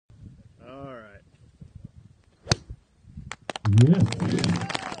The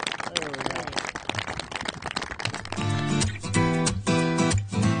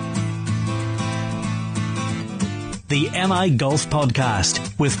MI Golf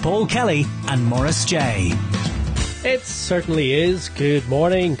Podcast with Paul Kelly and Maurice J. It certainly is. Good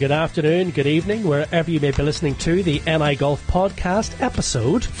morning, good afternoon, good evening, wherever you may be listening to the MI Golf Podcast,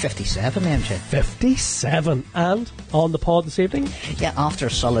 episode 57, MJ. 57. And on the pod this evening? Yeah, after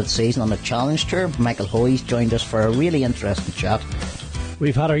a solid season on the Challenge Tour, Michael Hoey's joined us for a really interesting chat.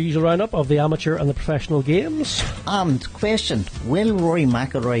 We've had our usual roundup of the amateur and the professional games. And question, will Rory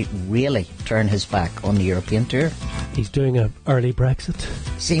McIlroy really turn his back on the European Tour? He's doing an early Brexit.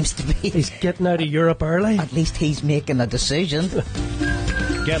 Seems to be. He's getting out of Europe early. At least he's making a decision.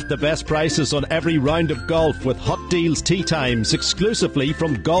 Get the best prices on every round of golf with Hot Deals Tee Times exclusively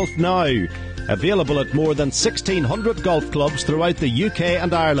from Golf Now. Available at more than 1,600 golf clubs throughout the UK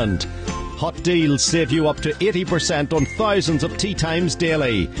and Ireland. Hot Deals save you up to 80% on thousands of tee times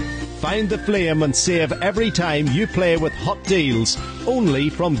daily. Find the flame and save every time you play with Hot Deals, only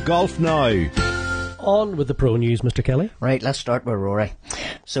from Golf Now. On with the pro news, Mr. Kelly. Right, let's start with Rory.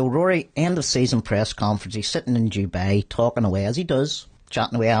 So Rory, end of season press conference, he's sitting in Dubai, talking away as he does,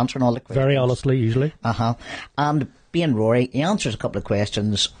 chatting away, answering all the questions. Very honestly, usually. And being Rory, he answers a couple of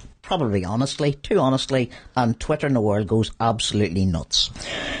questions, probably honestly, too honestly, and Twitter in the world goes absolutely nuts.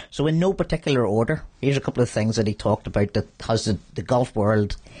 So in no particular order, here's a couple of things that he talked about that has the golf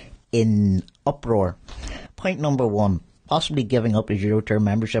world in uproar. Point number one, possibly giving up his Euro Tour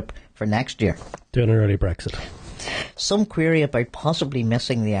membership for next year. Doing an early Brexit. Some query about possibly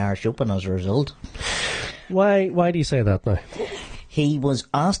missing the Irish Open as a result. Why do you say that now? He was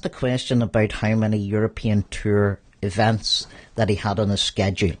asked a question about how many European Tour events that he had on his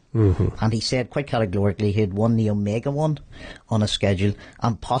schedule. Mm-hmm. And he said quite categorically he had won the Omega one on his schedule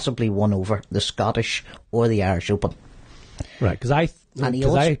and possibly won over the Scottish or the Irish Open. Right, because I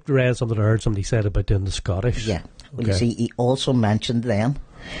read something or heard somebody said about doing the Scottish. Yeah. Well, okay. You see, he also mentioned then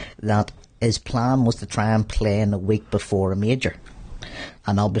that his plan was to try and play in a week before a major.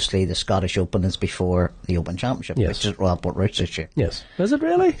 And obviously the Scottish Open is before the Open Championship, yes, which is Royal Portrush this year. Yes. Is it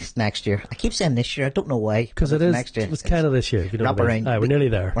really? It's next year. I keep saying this year. I don't know why. Because it is. Next year. It's kind of this year. If you know wrap around. We're nearly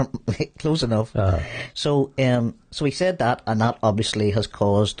there. Close enough. So he said that, and that obviously has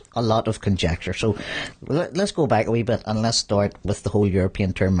caused a lot of conjecture. So let's go back a wee bit and let's start with the whole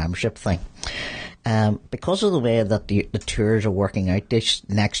European Tour membership thing. Because of the way that the tours are working out this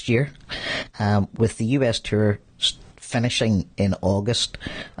next year, with the US Tour finishing in August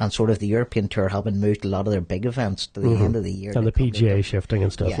and sort of the European Tour having moved a lot of their big events to the end of the year. And the PGA shifting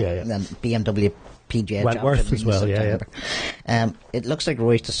and stuff, yeah. And then BMW PGA Wentworth as well, yeah. It looks like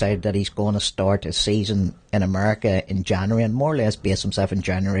Roy's decided that he's going to start his season in America in January and more or less base himself in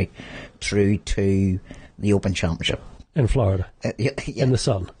January through to the Open Championship. In Florida. In the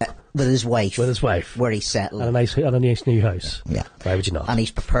sun. With his wife. Where he's settled. And a nice new house. Yeah. Why would you not? And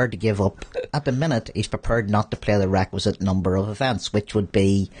he's prepared to give up, at the minute, he's prepared not to play the requisite number of events, which would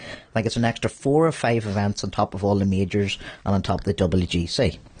be, I think it's an extra 4 or 5 events on top of all the majors and on top of the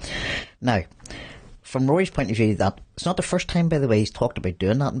WGC. Now, from Rory's point of view, that it's not the first time, by the way, he's talked about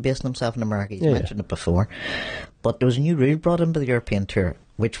doing that and basing himself in America. He's mentioned it before. But there was a new rule brought in by the European Tour,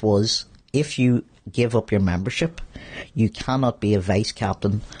 which was if you give up your membership, you cannot be a vice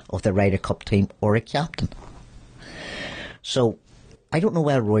captain of the Ryder Cup team or a captain. So I don't know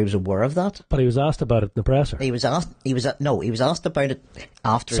whether Roy was aware of that, but he was asked about it in the presser. He was asked about it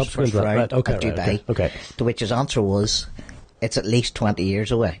after his first round at Dubai. Okay. To which his answer was, it's at least 20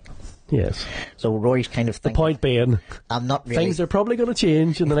 years away. Yes. So Rory's kind of thinking... The point being, I'm not really... Things are probably going to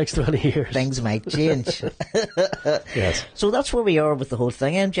change in the next 20 years. Things might change. Yes. So that's where we are with the whole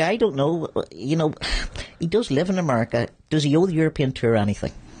thing, MJ. I don't know. You know, he does live in America. Does he owe the European Tour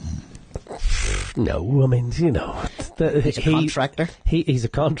anything? No, I mean, you know... He's a contractor. He's a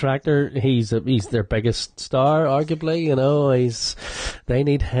contractor. He's their biggest star, arguably. You know, they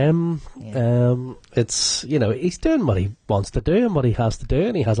need him. Yeah. It's, you know, he's doing what he wants to do and what he has to do,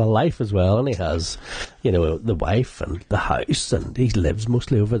 and he has a life as well, and he has, you know, the wife and the house, and he lives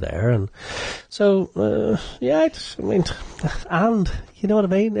mostly over there, and so and you know what I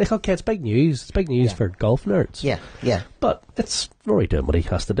mean? Okay, it's big news. It's big news for golf nerds. Yeah. But it's Rory doing what he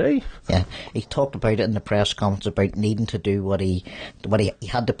has to do. Yeah, he talked about it in the press conference about needing to do what he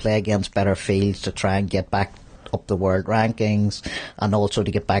had to play against better fields to try and get back up the world rankings, and also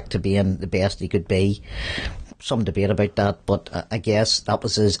to get back to being the best he could be. Some debate about that, but I guess that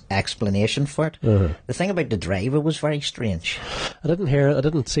was his explanation for it. Uh-huh. The thing about the driver was very strange. I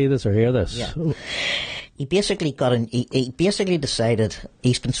didn't see this or hear this. Yeah. He basically he basically decided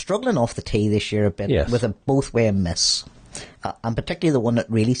he's been struggling off the tee this year a bit with a both-way miss. and particularly the one that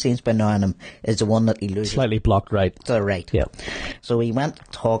really seems to be annoying him is the one that he loses Slightly blocked right. to the right. Yeah. So he went to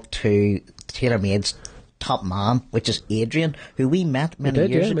talk to TaylorMade's top man, which is Adrian, who we met many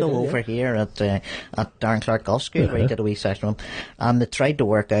years ago over here at Darren Clark Golf School, where he did a wee session on him. And they tried to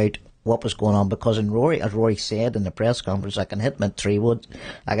work out what was going on, because as Rory said in the press conference, I can hit him at 3-wood,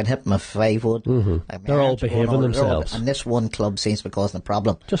 I can hit him at 5-wood. Mm-hmm. They're all behaving themselves. And this one club seems to be causing a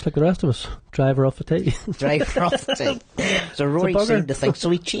problem. Just like the rest of us. Driver off the tee. Driver off the tee. So Rory seemed to think,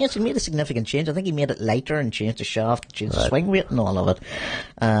 so he made a significant change. I think he made it lighter and changed the shaft, changed the swing rate and all of it.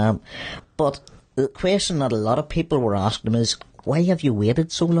 But the question that a lot of people were asking him is, why have you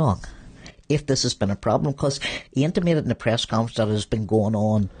waited so long? If this has been a problem, because he intimated in the press conference that it has been going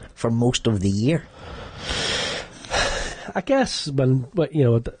on for most of the year. I guess at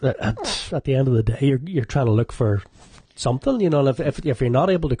the end of the day, you're trying to look for something, and if you're not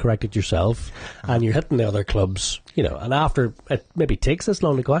able to correct it yourself, and you're hitting the other clubs, and after it maybe takes this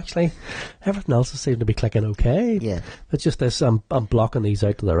long to go, actually, everything else seems to be clicking okay. Yeah, it's just this: I'm blocking these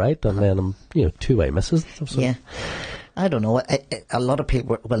out to the right, and then I'm two-way misses. So. Yeah. I don't know. A lot of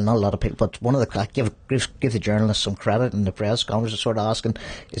people, well, not a lot of people, but one of the give the journalists some credit in the press conference, sort of asking,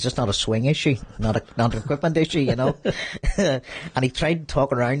 "Is this not a swing issue, not an equipment issue?" And he tried to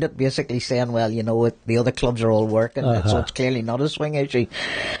talk around it, basically saying, "Well, the other clubs are all working, so it's clearly not a swing issue."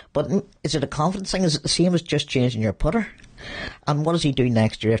 But is it a confidence thing? Is it the same as just changing your putter? And what does he do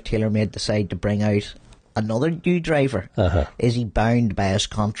next year if TaylorMade decide to bring out another new driver? Is he bound by his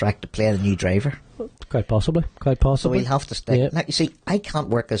contract to play the new driver? Quite possibly. So he'll have to stick. Yeah. Now, you see, I can't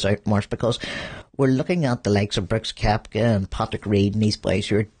work this out, Morris, because we're looking at the likes of Brooks Koepka and Patrick Reed and these boys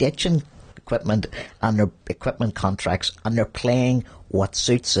who are ditching equipment and their equipment contracts, and they're playing what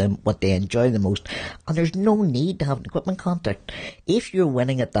suits them, what they enjoy the most, and there's no need to have an equipment contract. If you're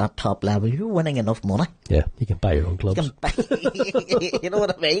winning at that top level, you're winning enough money. Yeah, you can buy your own clubs. You know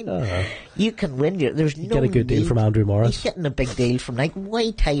what I mean? You can win. There's no get a good deal from Andrew Morris. He's getting a big deal from,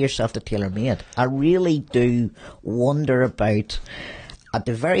 why tie yourself to TaylorMade? I really do wonder about, at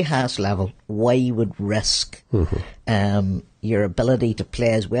the very highest level, why you would risk your ability to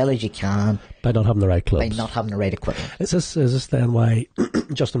play as well as you can by not having the right clubs, by not having the right equipment. Is this then why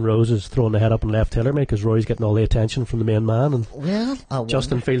Justin Rose is throwing the head up and left TaylorMade, because Rory's getting all the attention from the main man, and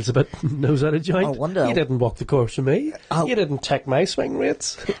Justin feels a bit nose out of joint? I wonder. You didn't walk the course for me. You didn't check my swing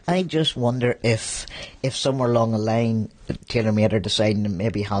rates. I just wonder if somewhere along the line TaylorMade are deciding to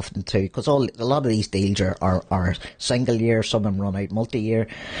maybe having to, because a lot of these deals are single year, some of them run out multi-year.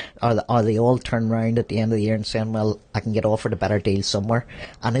 Are they all turn round at the end of the year and saying, well, I can get offered a better deal somewhere?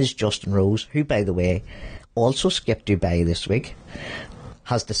 And is Justin Rose, who, by the way, also skipped Dubai this week,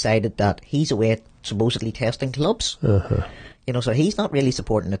 has decided that he's away supposedly testing clubs. So he's not really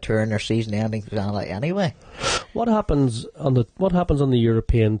supporting the tour in their season ending anyway. What happens on the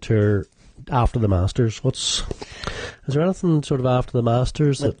European tour after the Masters? Is there anything sort of after the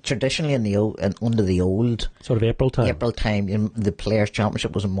Masters? Well, traditionally under the old sort of April time, the Players'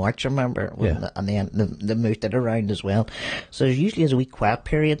 Championship was in March, I remember, and then they moved it around as well. So there usually is a wee quiet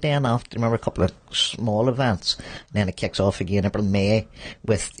period then after, remember, a couple of small events, and then it kicks off again April, May,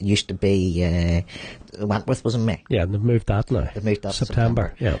 used to be Wentworth was in May. Yeah, and they've moved that now. They've moved that to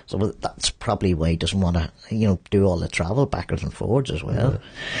September. Yeah. So that's probably why he doesn't want to, do all the travel backwards and forwards as well.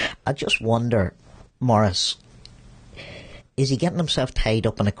 I just wonder, Morris, is he getting himself tied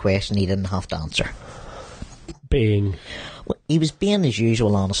up in a question he didn't have to answer? Well, he was being his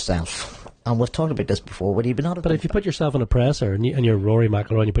usual honest self. And we've talked about this before. Would he be not? But if you put yourself in a presser and you're Rory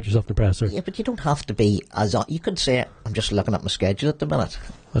McIlroy and you put yourself in a presser, yeah, but you don't have to be you could say, I'm just looking at my schedule at the minute.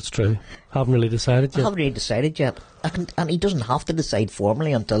 That's true. Haven't really decided yet. And he doesn't have to decide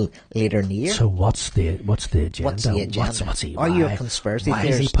formally until later in the year. So what's the agenda? What's he? Are you a conspiracy theorist? Why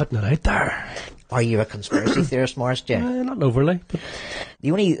is he putting it out there? Are you a conspiracy theorist, Morris J? Not overly. But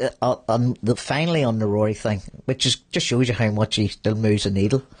the only finally on the Rory thing, which just shows you how much he still moves the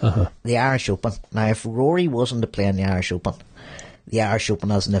needle. The Irish Open. Now, if Rory wasn't to play in the Irish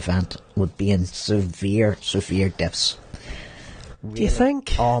Open as an event would be in severe dips. Really. Do you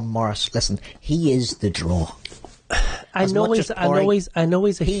think? Oh, Morris, listen, he is the draw. I know he's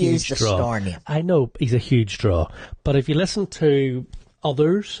a huge draw. I know he's a huge draw. But if you listen to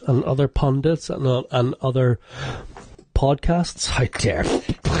others and other pundits and other podcasts, how dare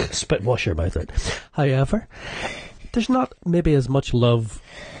spit wash your mouth out. However, there's not maybe as much love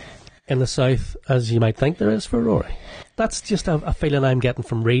in the South as you might think there is for Rory. That's just a feeling I'm getting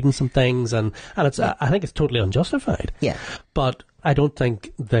from reading some things, and it's I think it's totally unjustified. Yeah. But I don't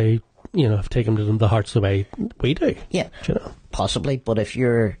think they have taken to them the hearts the way we do. Yeah. Possibly, but if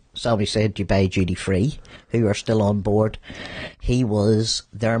you're shall we say, Dubai Duty Free, who are still on board. He was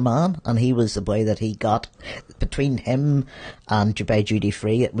their man, and he was the boy that he got. Between him and Dubai Duty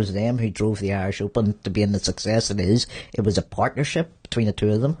Free, it was them who drove the Irish Open to being the success it is. It was a partnership between the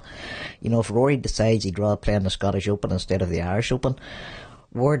two of them. You know, if Rory decides he'd rather play in the Scottish Open instead of the Irish Open,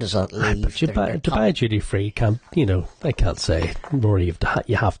 where does that leave? But Dubai Duty Free can't, they can't say, Rory,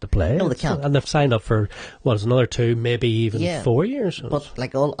 you have to play. No, they can't. And they've signed up for, another 2, maybe even 4 years. But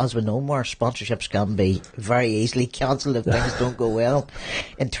as we know, more sponsorships can be very easily cancelled if things don't go well.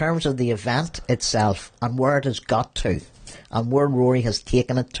 In terms of the event itself and where it has got to and where Rory has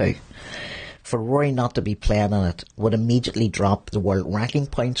taken it to, for Rory not to be playing in it would immediately drop the world ranking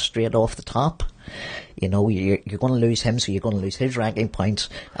points straight off the top. You know, you're going to lose him, so you're going to lose his ranking points.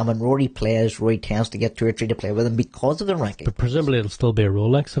 And when Rory plays, Rory tends to get 2 or 3 to play with him because of the ranking. But presumably it'll still be a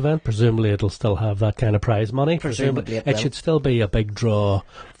Rolex event. Presumably it'll still have that kind of prize money. Presumably it should still be a big draw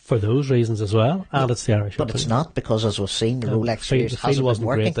for those reasons as well. And it's the Irish But Open. it's not, because as we've seen, the Rolex series wasn't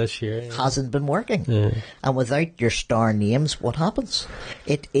great this year. Yeah. Hasn't been working. Yeah. And without your star names, what happens?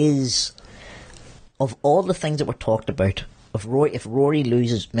 It is, of all the things that were talked about, if Rory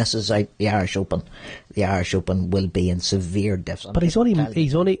misses out the Irish Open will be in severe deficit. But he's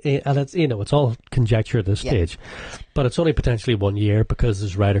only, and it's, it's all conjecture at this stage. But it's only potentially 1 year because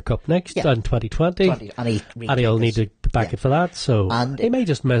there's Ryder Cup next in 2020. And he'll need to back it for that. So and he may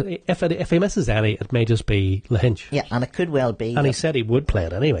just miss, if he misses any, it may just be Lahinch. Yeah, and it could well be. And he said he would play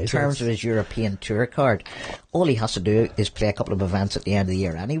it anyway. In terms of his European Tour card, all he has to do is play a couple of events at the end of the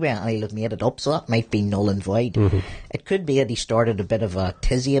year anyway, and he'll have made it up, so that might be null and void. Mm-hmm. It could be that he started a bit of a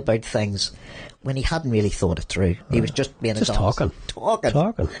tizzy about things when he hadn't really thought it through. He was just being talking.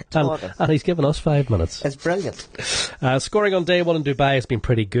 And he's given us 5 minutes. It's brilliant. Scoring on day one in Dubai has been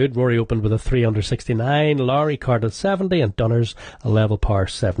pretty good. Rory opened with a 3 under 69, Lowry carded 70, and Dunners a level par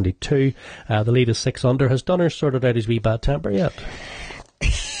 72. The lead is 6 under. Has Dunners sorted out his wee bad temper yet?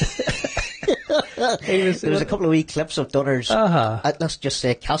 There was a couple of wee clips of Dunners, let's just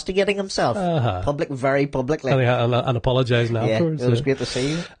say, castigating himself, very publicly, and apologising afterwards. It was great to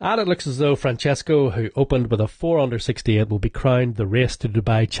see you. And it looks as though Francesco, who opened with a 4 under 68, will be crowned the race to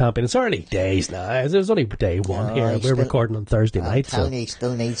Dubai champion. It's early days now. There's only day one here. We're recording on Thursday night. Telling you, he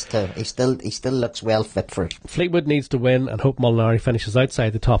still needs to. He still looks well fit for it. Fleetwood needs to win, and Hope Molinari finishes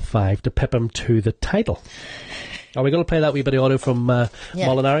outside the top 5 to pip him to the title. Are we going to play that wee bit of audio from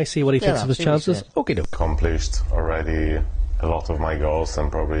Molinari, see what he thinks of his chances? Okay, no. Accomplished already a lot of my goals, and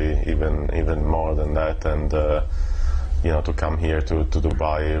probably even more than that. And to come here to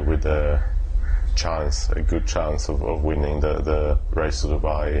Dubai with a good chance of winning the race to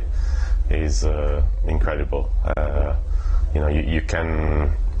Dubai is incredible. You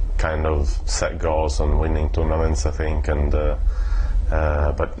can kind of set goals on winning tournaments, I think, and.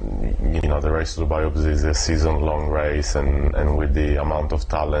 But the race to Dubai obviously is a season-long race, and with the amount of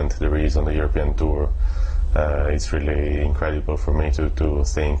talent there is on the European Tour, it's really incredible for me to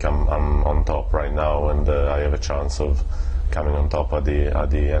think I'm on top right now, and I have a chance of coming on top at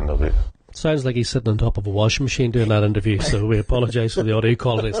the end of it. Sounds like he's sitting on top of a washing machine doing that interview, so we apologise for the audio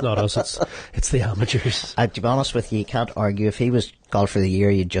quality. It's not us, it's the amateurs. To be honest with you, you can't argue. If he was Golfer of the Year,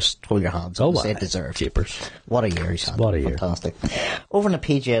 you'd just hold your hands up and say deserved. Jeepers. What a year he's had. What a year. Fantastic. Over in the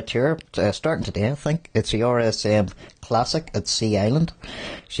PGA Tour, starting today, I think, it's the RSM Classic at Sea Island.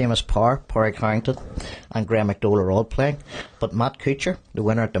 Seamus Power, Padraig Harrington and Graham McDowell are all playing. But Matt Kuchar, the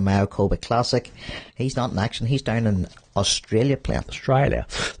winner at the Mayakoba Classic, he's not in action. He's down in Australia playing. Australia.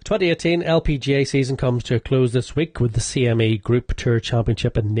 The 2018 LPGA season comes to a close this week with the CME Group Tour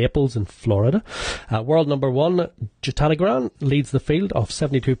Championship in Naples in Florida. World number 1, Jatanagarn, leads the field of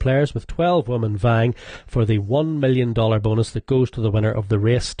 72 players, with 12 women vying for the $1 million bonus that goes to the winner of the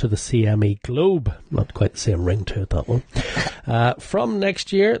race to the CME Globe. Not quite the same ring to it, that one. From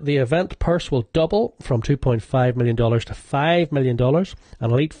next year, the event purse will double from $2.5 million to $5 million.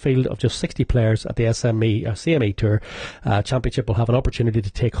 An elite field of just 60 players at the CME Tour Championship will have an opportunity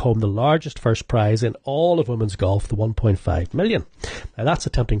to take home the largest first prize in all of women's golf, the $1.5 million. Now that's a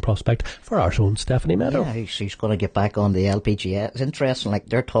tempting prospect for our own Stephanie Meadow. Yeah, she's going to get back on the LPGA. It's interesting, like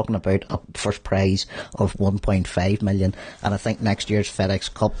they're talking about a first prize of $1.5 million, and I think next year's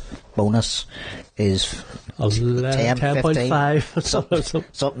FedEx Cup bonus is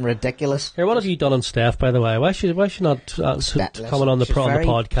 10.5. something ridiculous. Here, what have you done on Steph, by the way? Why should not coming on the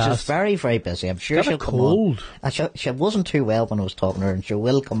podcast? She's very, very busy. I'm sure she'll come cold. on. She wasn't too well when I was talking to her, and she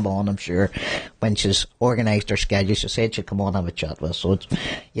will come on, I'm sure, when she's organised her schedule. She said she'd come on and have a chat with us. So, it's,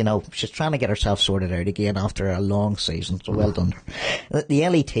 she's trying to get herself sorted out again after a long season. So well done. The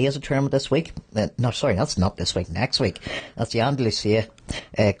LET is a tournament this week. No, sorry, that's not this week. Next week. That's the Andalucía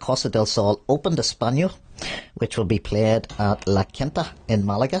Costa del Sol Open de España, which will be played at La Quinta in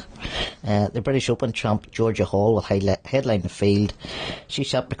Malaga. The British Open champ Georgia Hall will headline the field. She's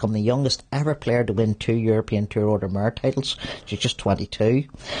set to become the youngest ever player to win 2 European Tour Order Mare titles. She's just 22,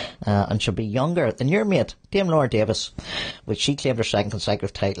 and she'll be younger than your mate, Dame Laura Davis, which she claimed her second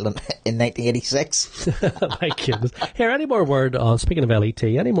consecutive title in 1986. My goodness. Here, any more word on, speaking of LET,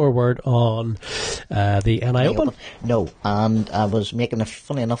 any more word on the NI Open? No, and I was making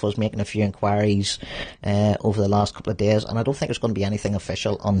funny enough, I was making a few inquiries over the last couple of days, and I don't think there's going to be anything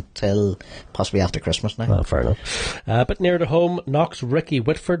official until possibly after Christmas now. Well, fair enough. But near to home, Knox Ricky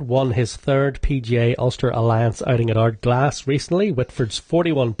Whitford won his third PGA Ulster Alliance outing at Ardglass recently. Whitford's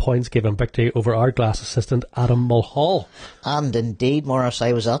 41 points gave him victory over Ardglass assistant Adam Mulhall. And indeed, Morris,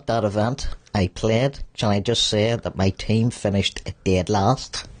 I was at that event. I played. Shall I just say that my team finished dead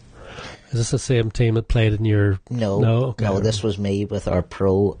last? Is this the same team that played in your... No, okay. No, this was me with our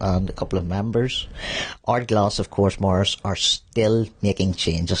pro and a couple of members. Ardglass, of course, Morris, are still making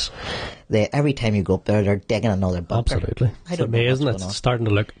changes. Every time you go up there, they're digging another bunker. Absolutely. It's amazing. It's starting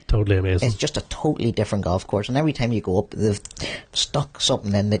to look totally amazing. It's just a totally different golf course, and every time you go up, they've stuck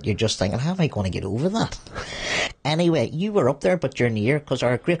something in that you're just thinking, how am I going to get over that? Anyway, you were up there, but you're near, because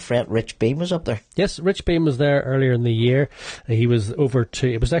our great friend Rich Beem was up there. Yes, Rich Beem was there earlier in the year. He was over to...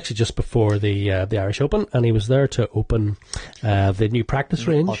 It was actually just before the Irish Open, and he was there to open the new practice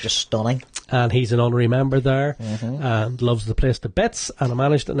range. Oh, just stunning. And he's an honorary member there, and loves the place to bits. And I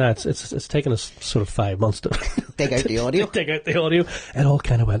managed it. Now it's taken us sort of 5 months to dig out the audio. Dig out the audio. It all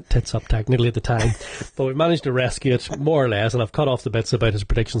kind of went tits up technically at the time, but we managed to rescue it more or less. And I've cut off the bits about his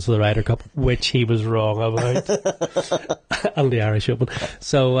predictions for the Ryder Cup, which he was wrong about, and the Irish Open.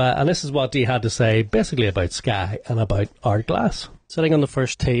 So, and this is what he had to say basically about Sky and about Ardglass. Sitting on the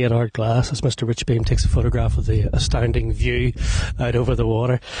first tee at Ardglass as Mr. Rich Beem takes a photograph of the astounding view out over the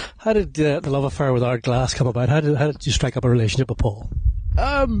water. How did the love affair with Ardglass come about? How did you strike up a relationship with Paul?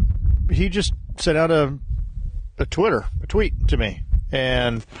 He just sent out a tweet to me,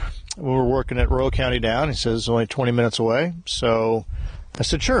 and we were working at Royal County Down. He says it's only 20 minutes away, so I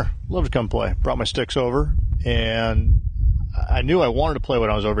said sure, love to come play. Brought my sticks over, and I knew I wanted to play when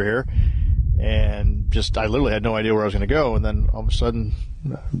I was over here. And I literally had no idea where I was going to go. And then all of a sudden,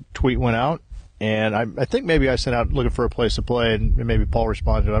 a tweet went out. And I think maybe I sent out looking for a place to play, and maybe Paul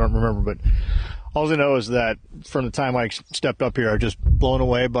responded. I don't remember. But all I know is that from the time I stepped up here, I was just blown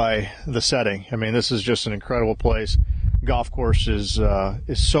away by the setting. I mean, this is just an incredible place. Golf course is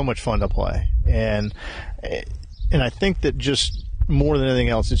so much fun to play. And I think that just more than anything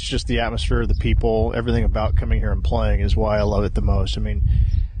else, it's just the atmosphere, the people, everything about coming here and playing is why I love it the most. I mean,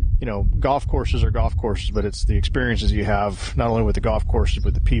 golf courses are golf courses, but it's the experiences you have, not only with the golf courses,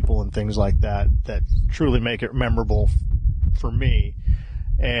 but the people and things like that truly make it memorable for me.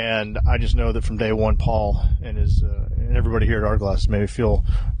 And I just know that from day one, Paul and his and everybody here at Ardglass made me feel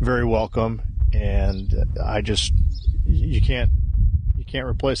very welcome. And you can't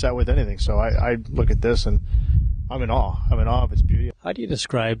replace that with anything. So I look at this and I'm in awe. I'm in awe of its beauty. How do you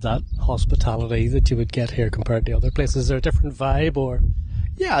describe that hospitality that you would get here compared to other places? Is there a different vibe or?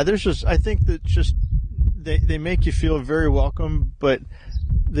 Yeah, I think that just they make you feel very welcome, but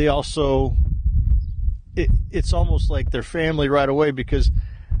they also, it's almost like they're family right away, because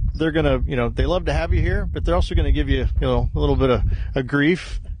they're going to, they love to have you here, but they're also going to give you, a little bit of a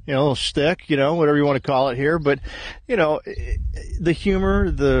grief, a little stick, whatever you want to call it here. But, the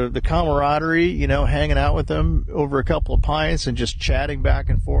humor, the camaraderie, hanging out with them over a couple of pints and just chatting back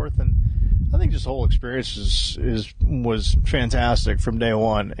and forth. And I think this whole experience was fantastic from day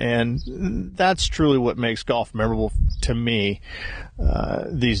one, and that's truly what makes golf memorable to me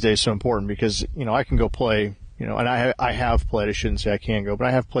these days. So important, because I can go play, and I have played. I shouldn't say I can go, but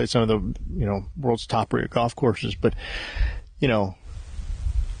I have played some of the world's top-rated golf courses. But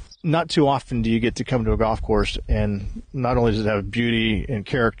not too often do you get to come to a golf course, and not only does it have beauty and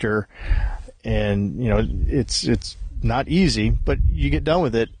character, and it's not easy, but you get done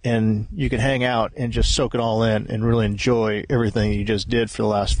with it and you can hang out and just soak it all in and really enjoy everything you just did for the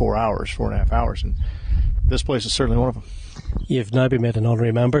last 4.5 hours. And this place is certainly one of them. You've now been made an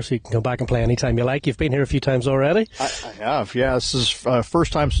honorary member, so you can come back and play anytime you like. You've been here a few times already. I have, yeah. This is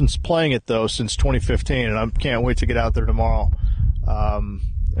first time since playing it, though, since 2015, and I can't wait to get out there tomorrow.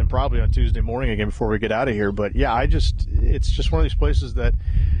 And probably on Tuesday morning again before we get out of here. But yeah, it's just one of these places that,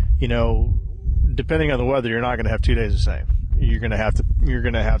 depending on the weather, you're not going to have 2 days the same. You're going to have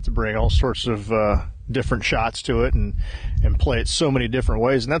to bring all sorts of different shots to it and play it so many different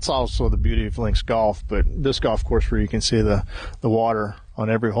ways. And that's also the beauty of links golf. But this golf course where you can see the water on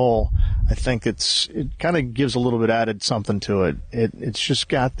every hole, I think it kind of gives a little bit added something to it. It's just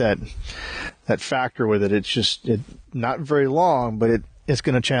got that factor with it. It's not very long, but it's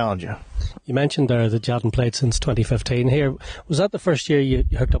going to challenge you. You mentioned there that you hadn't played since 2015 here. Was that the first year you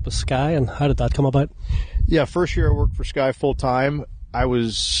hooked up with Sky, and how did that come about? Yeah, first year I worked for Sky full time. I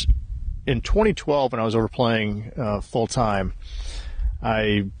was in 2012 when I was over playing full time.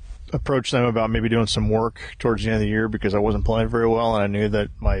 I approached them about maybe doing some work towards the end of the year because I wasn't playing very well, and I knew that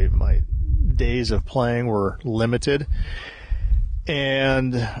my days of playing were limited,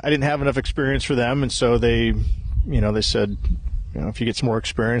 and I didn't have enough experience for them, and so they said, if you get some more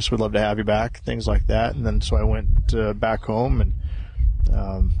experience, we'd love to have you back, things like that. And then so I went back home, and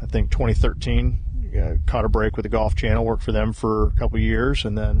I think 2013 caught a break with the Golf Channel, worked for them for a couple of years,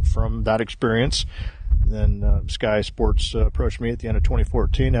 and then from that experience, then Sky Sports approached me at the end of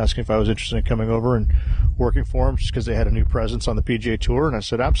 2014 asking if I was interested in coming over and working for them just because they had a new presence on the PGA Tour, and I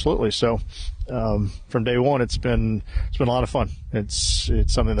said absolutely. So from day one, it's been a lot of fun. It's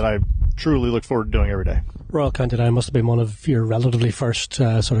something that I truly look forward to doing every day. Royal County Down must have been one of your relatively first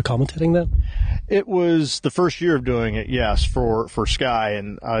sort of commentating then? It was the first year of doing it, yes, for Sky,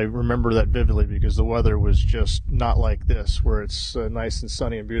 and I remember that vividly because the weather was just not like this, where it's nice and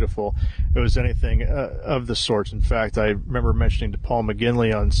sunny and beautiful. It was anything of the sorts. In fact, I remember mentioning to Paul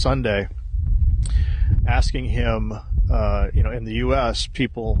McGinley on Sunday, asking him, in the U.S.,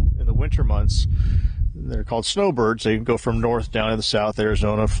 people in the winter months, they're called snowbirds. They go from north down to the south,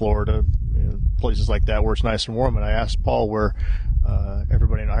 Arizona, Florida, places like that where it's nice and warm. And I asked Paul where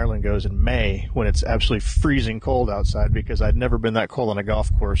everybody in Ireland goes in May when it's absolutely freezing cold outside, because I'd never been that cold on a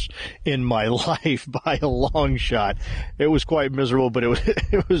golf course in my life by a long shot. It was quite miserable, but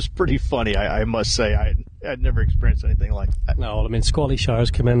it was pretty funny, I must say. I'd never experienced anything like that. No, I mean, squally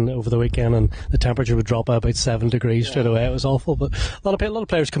showers came in over the weekend and the temperature would drop by about 7 degrees straight away. It was awful. But a lot of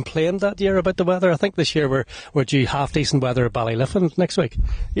players complained that year about the weather. I think this year we're due half decent weather at Ballyliffin next week.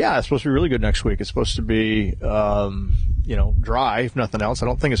 Yeah, it's supposed to be really good next week. It's supposed to be dry, if nothing else. I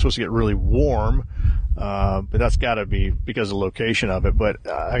don't think it's supposed to get really warm, but that's got to be because of the location of it. But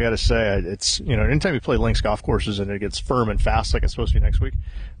I got to say, it's, anytime you play links golf courses and it gets firm and fast like it's supposed to be next week,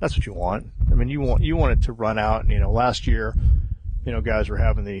 that's what you want. I mean, you want it to run out. Last year, guys were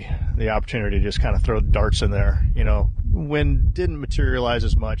having the opportunity to just kind of throw darts in there. Wind didn't materialize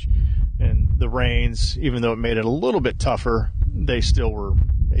as much, and the rains, even though it made it a little bit tougher, they still were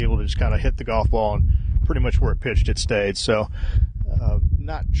able to just kind of hit the golf ball, and pretty much where it pitched, it stayed. So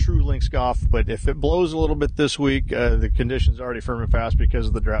not true links golf, but if it blows a little bit this week, the conditions are already firm and fast because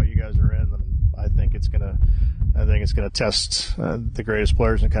of the drought you guys are in, then I think it's gonna test the greatest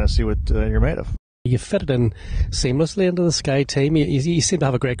players and kind of see what you're made of. You fitted in seamlessly into the Sky team. You seem to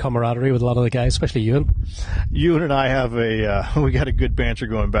have a great camaraderie with a lot of the guys, especially Ewan. Ewan and I have we got a good banter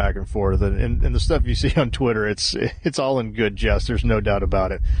going back and forth, and the stuff you see on Twitter, it's all in good jest. There's no doubt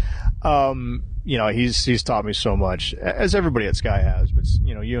about it. He's taught me so much, as everybody at Sky has. But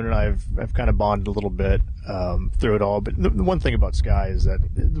Ewan and I have kind of bonded a little bit through it all. But the one thing about Sky is that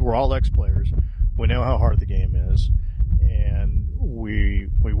we're all ex-players. We know how hard the game is, and we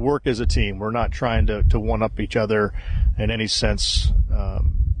work as a team. We're not trying to one-up each other in any sense,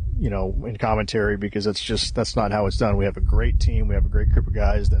 in commentary, because that's not how it's done. We have a great team. We have a great group of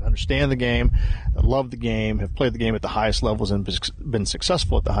guys that understand the game, that love the game, have played the game at the highest levels and been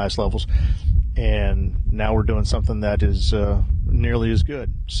successful at the highest levels. And now we're doing something that is nearly as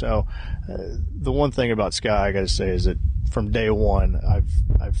good. So the one thing about Sky, I got to say, is that from day one,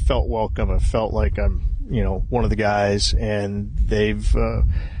 I've felt welcome. I've felt like I'm, one of the guys, and they've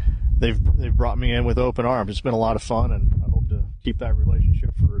brought me in with open arms. It's been a lot of fun, and I hope to keep that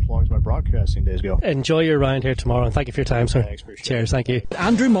relationship for as long as my broadcasting days go. Enjoy your round here tomorrow, and thank you for your time, sir. Thanks, appreciate Cheers, it. thank you.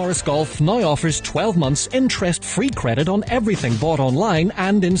 Andrew Morris Golf now offers 12 months interest-free credit on everything bought online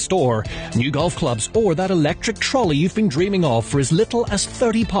and in store. New golf clubs or that electric trolley you've been dreaming of for as little as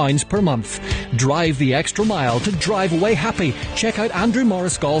 £30 per month. Drive the extra mile to drive away happy. Check out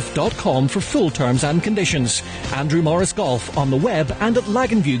andrewmorrisgolf.com for full terms and conditions. Andrew Morris Golf on the web and at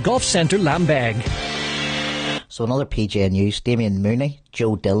Laganview Golf Centre, Lambeg. So another PGA news, Damien Mooney,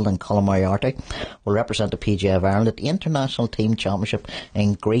 Joe Dill and Colin Moriarty will represent the PGA of Ireland at the International Team Championship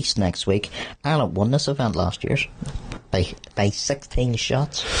in Greece next week. Ireland won this event last year by 16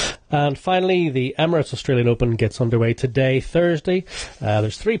 shots. And finally, the Emirates Australian Open gets underway today, Thursday.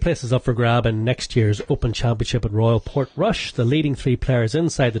 There's 3 places up for grab in next year's Open Championship at Royal Portrush. The leading 3 players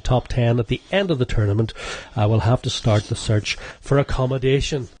inside the top 10 at the end of the tournament will have to start the search for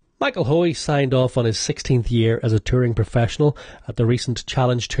accommodation. Michael Hoey signed off on his 16th year as a touring professional at the recent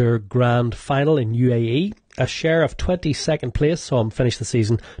Challenge Tour Grand Final in UAE. A share of 22nd place saw him finish the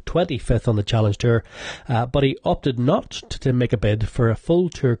season 25th on the Challenge Tour, but he opted not to make a bid for a full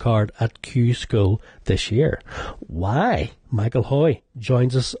tour card at Q School this year. Why? Michael Hoey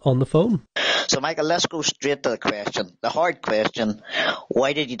joins us on the phone. So, Michael, let's go straight to the question, the hard question.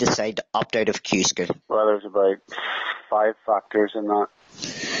 Why did you decide to opt out of Q School? Well, there's about 5 factors in that.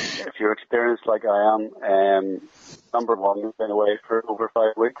 If you're experienced like I am, number one, I've been away for over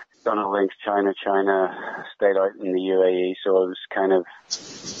 5 weeks. Done a links, China, stayed out in the UAE, so I was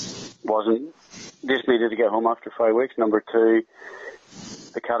just needed to get home after 5 weeks. Number 2,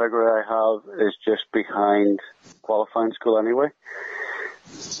 the category I have is just behind qualifying school anyway.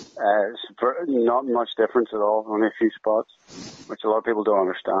 It's not much difference at all, only a few spots, which a lot of people don't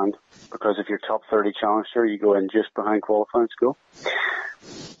understand, because if you're top 30 challenger, you go in just behind qualifying school.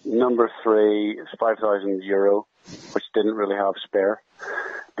 Number 3 is €5,000, which didn't really have spare,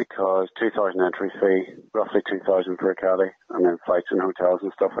 because 2,000 entry fee, roughly 2,000 for a caddy, and then flights and hotels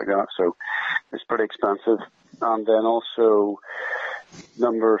and stuff like that, so it's pretty expensive. And then also,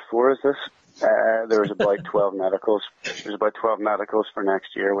 number 4 is this. There's about 12 medicals. There's about 12 medicals for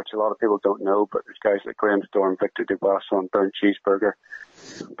next year, which a lot of people don't know, but there's guys like Graham Storm, Victor Duboisson, Bernd Cheeseburger,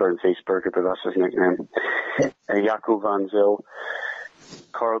 but that's his nickname, Jaco Van Zyl,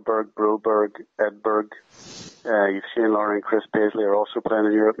 Carlberg, Broberg, Edberg, you've seen Lauren and Chris Paisley are also playing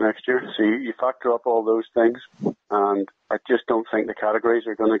in Europe next year. So you factor up all those things, and I just don't think the categories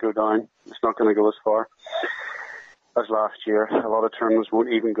are going to go down. It's not going to go as far as last year. A lot of tournaments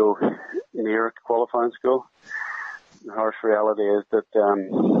won't even go near qualifying school. The harsh reality is that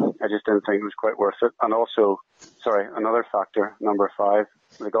I just didn't think it was quite worth it. And also, another factor, number 5,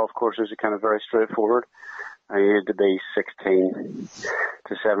 the golf courses are kind of very straightforward. I needed to be 16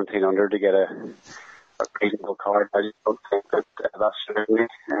 to 17 under to get a reasonable card. I just don't think that suited me,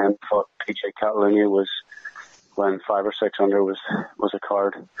 and thought PJ Catalunya was, when 5 or 6 under was a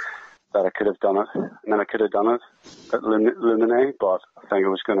card that I could have done it. And then I could have done it at Lumine, but I think it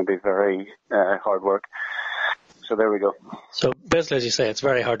was going to be very hard work. So there we go. So basically, as you say, it's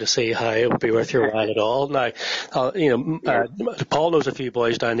very hard to see how it would be worth your while at all. Now, Paul knows a few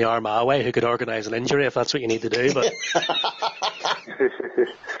boys down the Armagh way who could organise an injury if that's what you need to do. But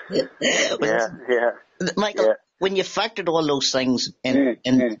yeah. Michael, when you factored all those things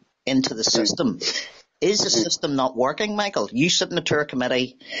into the system, is the system not working, Michael? You sit in the tour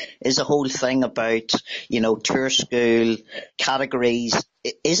committee. Is the whole thing about tour school categories?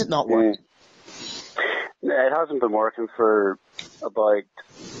 Is it not working? It hasn't been working for about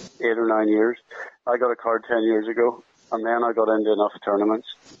 8 or 9 years. I got a card 10 years ago, and then I got into enough tournaments,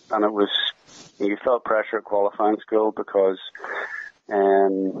 and you felt pressure at qualifying school because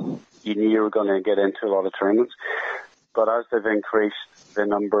you knew you were going to get into a lot of tournaments. But as they've increased the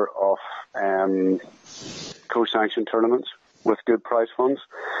number of co-sanctioned tournaments with good prize funds,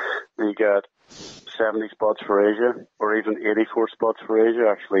 you get 70 spots for Asia, or even 84 spots for Asia.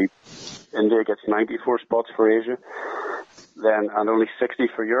 Actually, India gets 94 spots for Asia, and only 60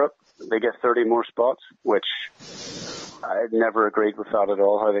 for Europe. They get 30 more spots, which I never agreed with that at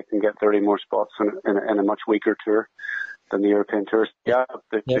all, how they can get 30 more spots in a much weaker tour than the European tours.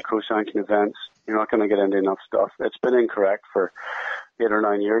 The co-sanctioned events, you're not going to get into enough stuff. It's been incorrect for 8 or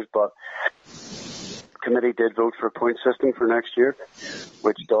 9 years, but the committee did vote for a point system for next year,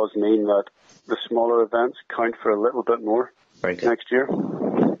 which does mean that the smaller events count for a little bit more next year.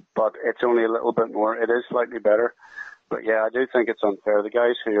 But it's only a little bit more. It is slightly better. But yeah, I do think it's unfair. The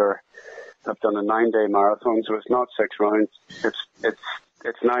guys who have done a 9-day marathon, so it's not 6 rounds.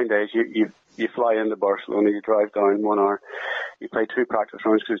 It's 9 days. You fly into Barcelona, you drive down 1 hour, you play 2 practice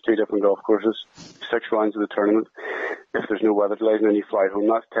rounds because it's 2 different golf courses, 6 rounds of the tournament. If there's no weather delays, and then you fly home.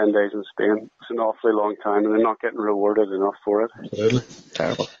 That's 10 days in Spain. It's an awfully long time, and they're not getting rewarded enough for it. Absolutely.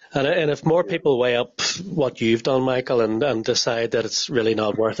 Terrible. And if more people weigh up what you've done, Michael, and decide that it's really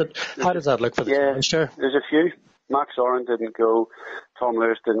not worth it, how does that look for the Challenge Tour? There's a few. Max Oren didn't go. Tom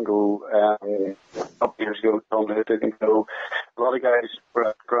Lewis didn't go. A couple years ago, Tom Lewis didn't go. A lot of guys were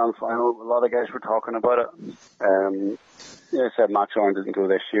at the grand final. A lot of guys were talking about it. I said Max Oren didn't go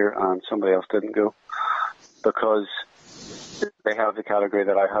this year, and somebody else didn't go. because they have the category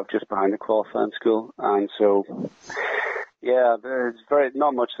that I have just behind the qualifying school, and so yeah, there's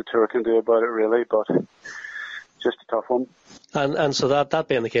not much the tour can do about it really, but just a tough one. And so that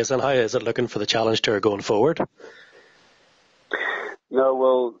being the case, then how is it looking for the Challenge Tour going forward? No,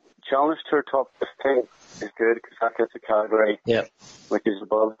 well, Challenge Tour top 15 is good because that gets a category which is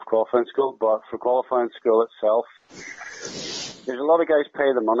above qualifying school. But for qualifying school itself, there's a lot of guys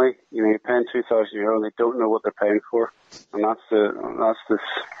pay the money. You know, you're paying €2,000 and they don't know what they're paying for, and that's the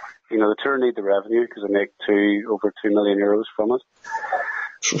you know, the tour need the revenue because they make over €2 million from it.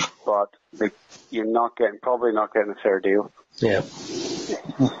 But you're probably not getting a fair deal. Yeah.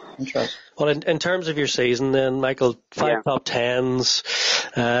 Interesting. Well, in terms of your season, then, Michael, 5 top 10s,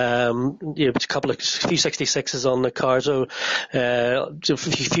 a few 66s on the car, so a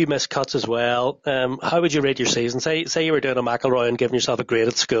few missed cuts as well. How would you rate your season? Say you were doing a McElroy and giving yourself a grade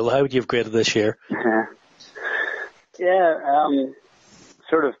at school. How would you have graded this year?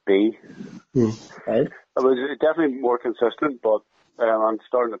 Sort of B. Right. It was definitely more consistent, but I'm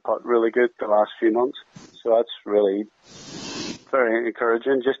starting to putt really good the last few months, so that's really very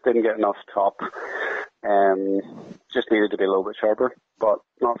encouraging. Just didn't get enough top. Just needed to be a little bit sharper, but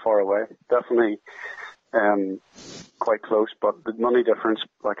not far away. Definitely quite close, but the money difference,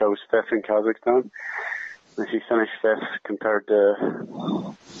 like I was 5th in Kazakhstan. If you finish 5th compared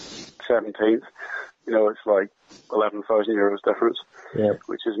to 17th, you know, it's like €11,000 difference,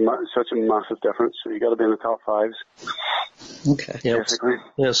 which is such a massive difference. So you got to be in the top 5s. Okay. Basically.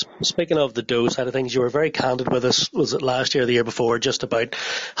 Yes. Speaking of the dough side of things, you were very candid with us, was it last year or the year before, just about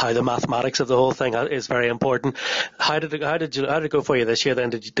how the mathematics of the whole thing is very important. How did it go for you this year then?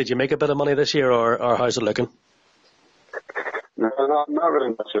 Did you make a bit of money this year, or how's it looking? No, not really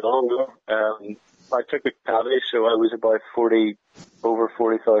much at all, no. I took the caddy, so I was about over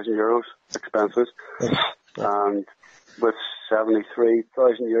 €40,000 expenses, and with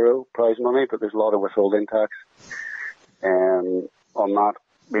 €73,000 prize money, but there's a lot of withholding tax. On that,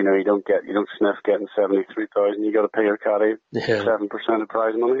 you know, you don't sniff getting 73,000. You got to pay your caddy 7% of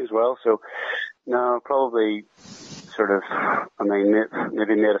prize money as well. So, no, probably sort of, I mean,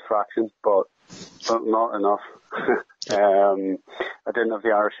 maybe made a fraction, but not enough. I didn't have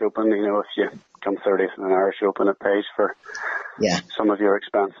the Irish Open. You know, if you come 30th in an Irish Open, it pays for some of your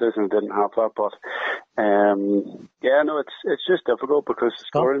expenses, and it didn't have that. But it's just difficult because the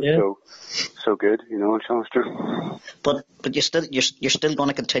scoring's so good, you know, in Challenge Tour. But you're still going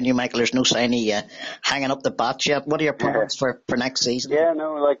to continue, Michael. There's no sign of you hanging up the bats yet. What are your plans for next season? Yeah,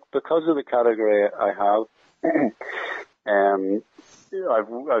 no, like because of the category I have,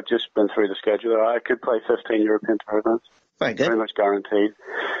 I've just been through the schedule. I could play 15 European Tour events. Very good. Pretty much guaranteed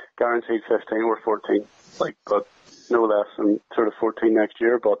 15 or 14, but no less than sort of 14 next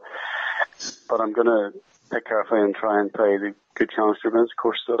year. But I'm going to pick carefully and try and play the good Challenge Tour events,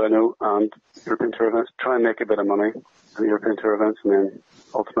 courses that I know, and European Tour events. Try and make a bit of money in the European Tour events, and then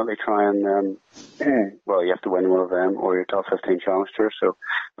ultimately try and you have to win one of them or your top 15 Challenge Tours. So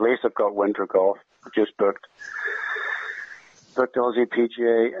at least I've got winter golf. I've just booked Aussie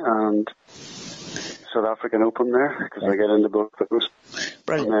PGA and South African Open there because I get into both of those.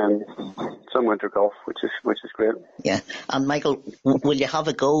 Brilliant. And then some winter golf, which is great. Yeah. And Michael, will you have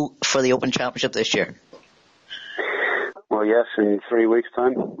a go for the Open Championship this year? Well, yes, in 3 weeks'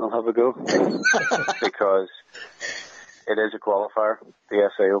 time I'll have a go because it is a qualifier, the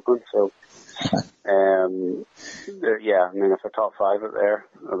SA Open. So, I mean, if I top 5 it there,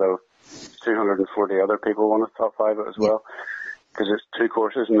 although 240 other people want to top 5 it as well, because it's 2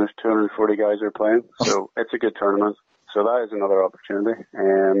 courses and there's 240 guys that are playing, so it's a good tournament. So that is another opportunity.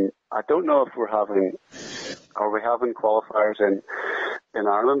 I don't know if are we having qualifiers in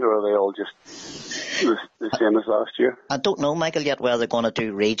Ireland, or are they all just the same as last year? I don't know, Michael, yet whether they're going to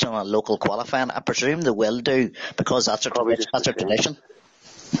do regional and local qualifying. I presume they will do, because that's their tradition.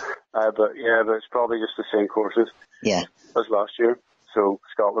 But it's probably just the same courses as last year. So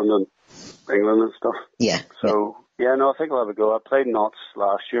Scotland and England and stuff. Yeah. So, I think I'll have a go. I played Notts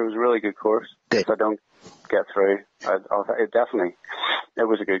last year. It was a really good course. Good. If I don't get through, it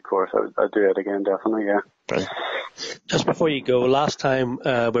was a good course. I'd do it again, definitely, yeah. Brilliant. Just before you go, last time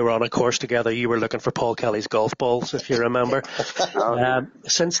we were on a course together, you were looking for Paul Kelly's golf balls, if you remember.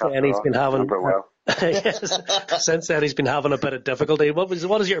 Since then, he's been having... Since then, he's been having a bit of difficulty. What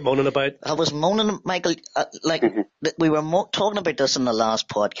is your moaning about? I was moaning, Michael, we were talking about this in the last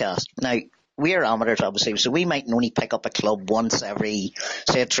podcast. Now, we're amateurs, obviously, so we might only pick up a club once every,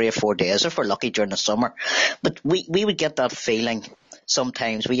 say, 3 or 4 days, if we're lucky during the summer. But we would get that feeling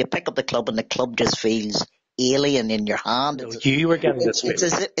sometimes where you pick up the club and the club just feels alien in your hand. You were getting this. It's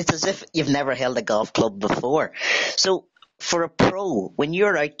as if you've never held a golf club before. So for a pro, when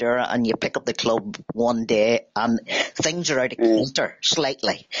you're out there and you pick up the club one day and things are out of kilter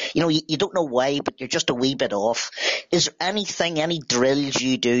slightly, you don't know why, but you're just a wee bit off. Is there any drills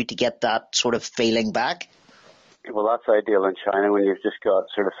you do to get that sort of feeling back? Well, that's ideal in China when you've just got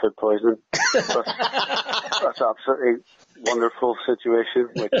sort of food poisoning. That's absolutely wonderful situation,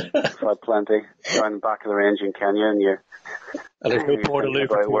 which I've had plenty down the back of the range in Kenya, and there's no Portaloo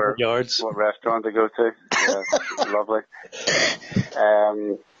for 400 yards. What restaurant to go to? Yeah, lovely.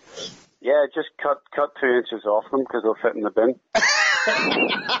 Just cut 2 inches off them because they'll fit in the bin.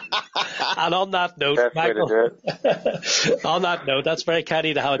 And on that note, best Michael, way to do it. On that note, that's very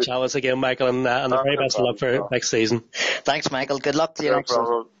canny to have a chat with us again, Michael, and the very best of luck for next season. Thanks, Michael. Good luck to you next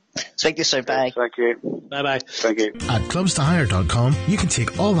season. Speak to you soon. Bye. Thank you. Bye-bye. Thank you. At clubstohire.com, you can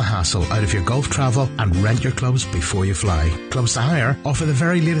take all the hassle out of your golf travel and rent your clubs before you fly. Clubs to Hire offer the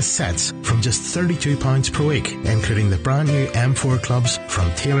very latest sets from just £32 per week, including the brand new M4 clubs from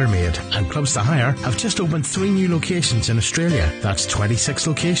TaylorMade. And Clubs to Hire have just opened 3 new locations in Australia. That's 26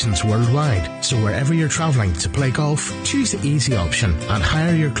 locations worldwide. So wherever you're travelling to play golf, choose the easy option and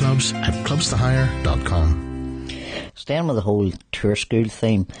hire your clubs at clubstohire.com. Staying with the whole tour school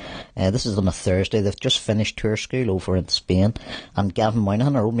theme, this is on a Thursday. They've just finished tour school over in Spain, and Gavin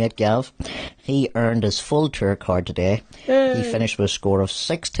Moynihan, our old mate Gav, he earned his full tour card today. He finished with a score of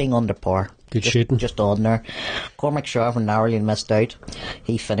 16 under par. Good shooting. Just on there. Cormac Sharp narrowly missed out.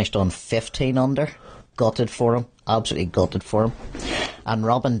 He finished on 15 under. Gutted for him. Absolutely gutted for him. And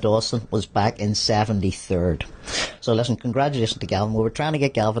Robin Dawson was back in 73rd. So listen, congratulations to Gavin. We were trying to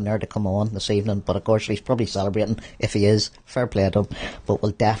get Gavin there to come on this evening, but of course he's probably celebrating. If he is, fair play to him. But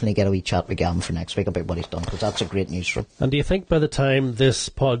we'll definitely get a wee chat with Gavin for next week about what he's done, because that's a great news for him. And do you think by the time this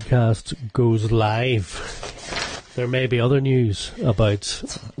podcast goes live, there may be other news about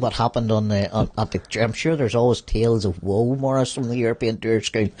what happened at the? I'm sure there's always tales of woe, Morris, from the European Tour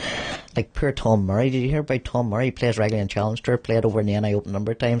School. Like poor Tom Murray. Did you hear about Tom Murray? He plays regularly in Challenge Tour, played over in the NI Open a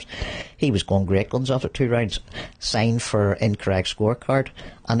number of times. He was going great guns after 2 rounds, signed for incorrect scorecard,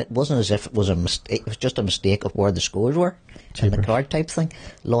 and it wasn't as if it was a mistake. It was just a mistake of where the scores were in the card type thing.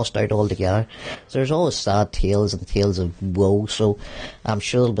 Lost out altogether. So there's always sad tales and tales of woe. So I'm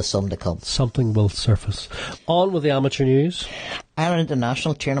sure there'll be some to come. Something will surface. On with the amateur news. Ireland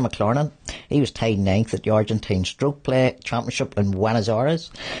International, Tiernan McLaren, he was tied 9th at the Argentine Stroke Play Championship in Buenos Aires.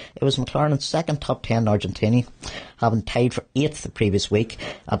 It was McLaren's second top 10 Argentini, having tied for 8th the previous week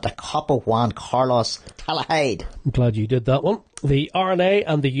at the Copa Juan Carlos Talahide. I'm glad you did that one. The RNA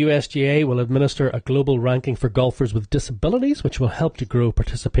and the USGA will administer a global ranking for golfers with disabilities, which will help to grow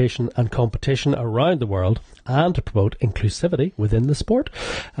participation and competition around the world and to promote inclusivity within the sport.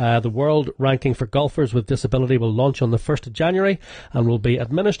 The world ranking for golfers with disability will launch on the 1st of January and will be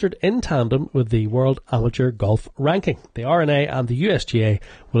administered in tandem with the World Amateur Golf Ranking. The RNA and the USGA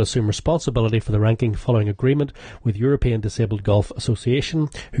will assume responsibility for the ranking following agreement with European Disabled Golf Association,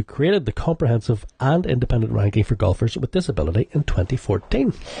 who created the comprehensive and independent ranking for golfers with disability in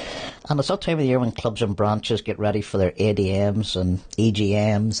 2014. And it's that time of the year when clubs and branches get ready for their ADMs and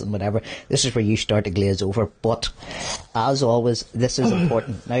EGMs and whatever. This is where you start to glaze over. But, as always, this is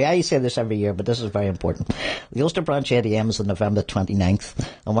important. Now, I say this every year, but this is very important. The Ulster Branch ADM is on November 29th,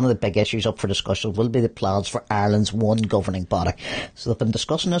 and one of the big issues up for discussion will be the plans for Ireland's one governing body. So they've been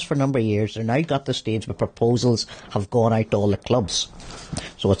discussing this for a number of years. They're now got to the stage where proposals have gone out to all the clubs.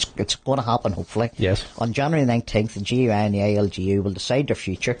 So it's going to happen, hopefully. Yes. On January 19th, the GUI and the ALGU will decide their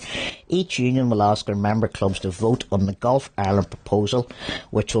future. Each union will ask their member clubs to vote on the Golf Ireland proposal,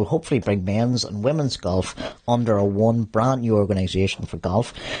 which will hopefully bring men's and women's golf under a one brand new organisation for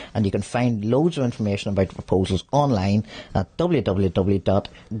golf. And you can find loads of information about the proposals online at www.golfnet.ie.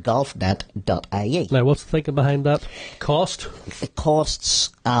 Now, what's the thinking behind that? Cost? It costs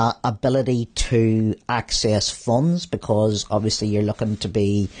ability to access funds, because obviously you're looking to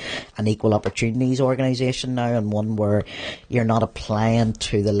be an equal opportunities organisation now, and one where you're not applying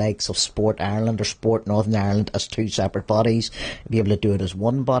to the likes of Sport Ireland or Sport Northern Ireland as 2 separate bodies. Be able to do it as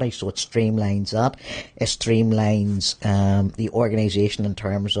one body, so it streamlines that. It streamlines the organisation in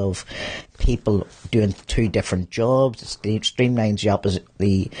terms of people doing 2 different jobs. It streamlines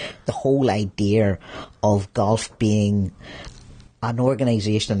the whole idea of golf being an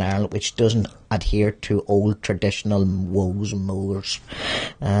organisation in Ireland which doesn't adhere to old traditional woes and mores.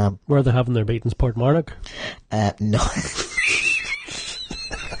 Where are they having their meetings? Portmarnock? No.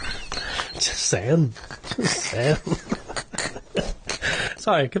 Just saying.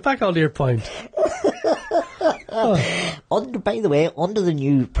 Sorry, get back onto your point. By the way, under the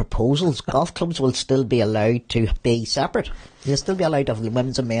new proposals, golf clubs will still be allowed to be separate. They'll still be allowed to have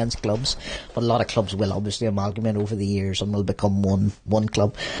women's and men's clubs, but a lot of clubs will obviously amalgamate over the years and will become one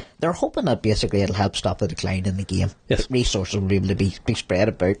club. They're hoping that basically it'll help stop the decline in the game. Yes. The resources will be able to be spread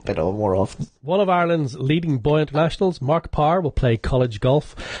about a bit more often. One of Ireland's leading boy internationals, Mark Power, will play college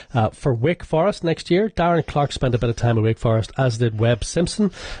golf for Wake Forest next year. Darren Clark spent a bit of time at Wake Forest, as did Webb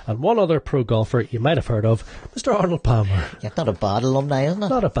Simpson. And one other pro golfer you might have heard of, Mr. Arnold Palmer. Yeah, not a bad alumni, isn't it?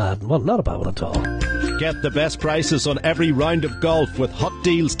 Not a bad one at all. Get the best prices on every round of golf with Hot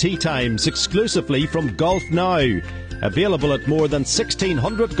Deals Tea Times exclusively from Golf Now. Available at more than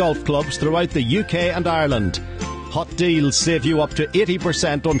 1,600 golf clubs throughout the UK and Ireland. Hot Deals save you up to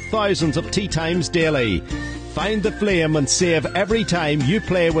 80% on thousands of tea times daily. Find the flame and save every time you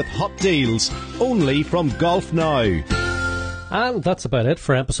play with Hot Deals, only from Golf Now. And that's about it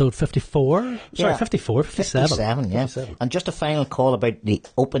for episode 54. Sorry, 54, 57. 57, yeah. 57. And just a final call about the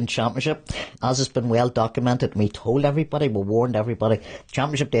Open Championship. As it's been well documented, we told everybody, we warned everybody,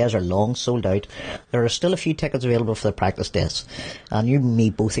 Championship days are long sold out. There are still a few tickets available for the practice days. And you and me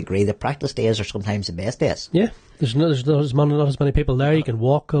both agree that practice days are sometimes the best days. Yeah. There's not as many people there. You can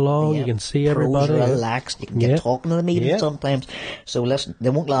walk along, you can see everybody. Pros relaxed, you can get talking to them even sometimes. So listen,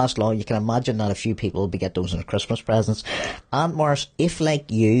 they won't last long. You can imagine that a few people will be get those as Christmas presents. And Morris, if like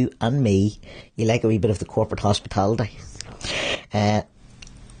you and me, you like a wee bit of the corporate hospitality,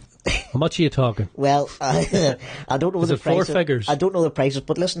 how much are you talking? Well, I don't know the prices. 4 figures? I don't know the prices,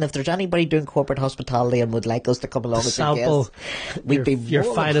 but listen, if there's anybody doing corporate hospitality and would like us to come along as a guest, we'd be your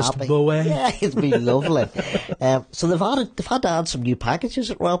more finest than happy. Bowie. Yeah, it'd be lovely. So they've had to add some new packages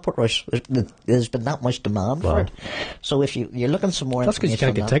at Royal Portrush. There's been that much demand for it. So if you're looking some more, that's because you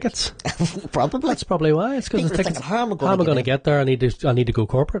can't get tickets. Probably. That's probably why. It's because the tickets. How am I going to get there? I need to go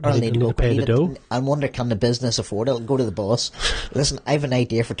corporate. I need to pay the dough. I wonder, can the business afford it? I'll go to the boss. Listen, I have an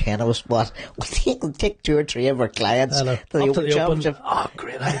idea for 10 of us. What? We'll take 2 or 3 of our clients to the Open Championship. Oh,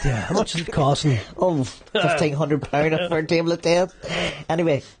 great idea. How much is it costing? Oh, £1,500 for a table of 10.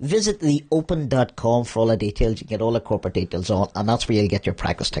 Anyway, visit theopen.com for all the details. You can get all the corporate details on, and that's where you'll get your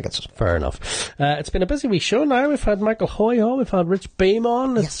practice tickets. Fair enough. It's been a busy wee show now. We've had Michael Hoey on, we've had Rich Beem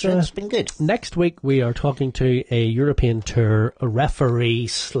on. It's been good. Next week we are talking to a European Tour referee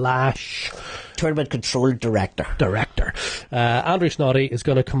 / Tournament Control Director. Andrew Snoddy is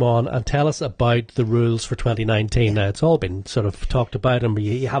going to come on and tell us about the rules for 2019. Now, it's all been sort of talked about, and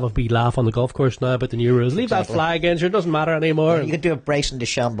you have a wee laugh on the golf course now about the new rules. Leave that flag in, sure, it doesn't matter anymore. You could do a Bryson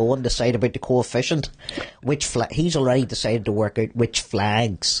DeChambeau and decide about the coefficient. He's already decided to work out which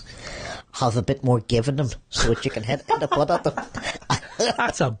flags have a bit more given them so that you can hit the putt at them.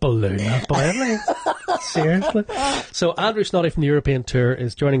 That's a balloon, that boy, isn't it? Seriously. So Andrew Snoddy from the European Tour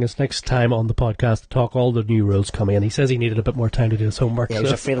is joining us next time on the podcast to talk all the new rules coming in. He says he needed a bit more time to do his homework. Yeah,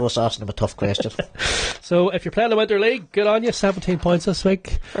 he's afraid of us asking him a tough question. So if you're playing the Winter League, good on you. 17 points this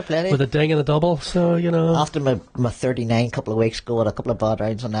week. Fair play. With a ding and a double, so, you know. After my 39 couple of weeks ago and a couple of bad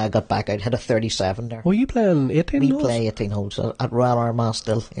rounds, and now I got back out, hit a 37 there. Were you playing 18 holes? We play 18 holes at Royal Armagh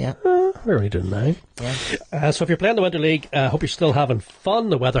still, yeah. We're only doing 9. Yeah. So if you're playing the Winter League, I hope you're still having fun.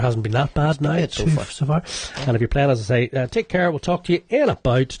 The weather hasn't been that bad now so far. Yeah. And if you're playing, as I say, take care. We'll talk to you in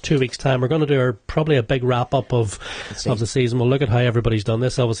about 2 weeks' time. We're going to do probably a big wrap-up of the season. We'll look at how everybody's done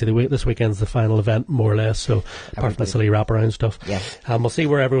this. Obviously, this weekend's the final event, more or less, so apart from the silly wrap-around stuff. Yeah. And we'll see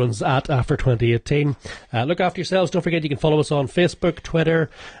where everyone's at after 2018. Look after yourselves. Don't forget you can follow us on Facebook, Twitter,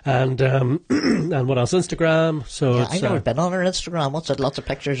 and and what else? Instagram. So yeah, I've never been on our Instagram. What's it? Lots of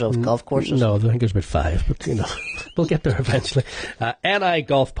pictures of golf courses? No, I think there's about 5, but, you know, we'll get there eventually. NI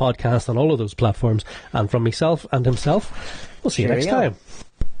Golf Podcast on all of those platforms. And from myself and himself, we'll see you next time.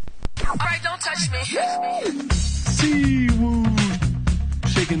 Alright, don't touch me. Seawood,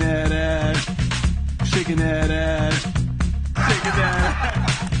 shaking that ass, shaking that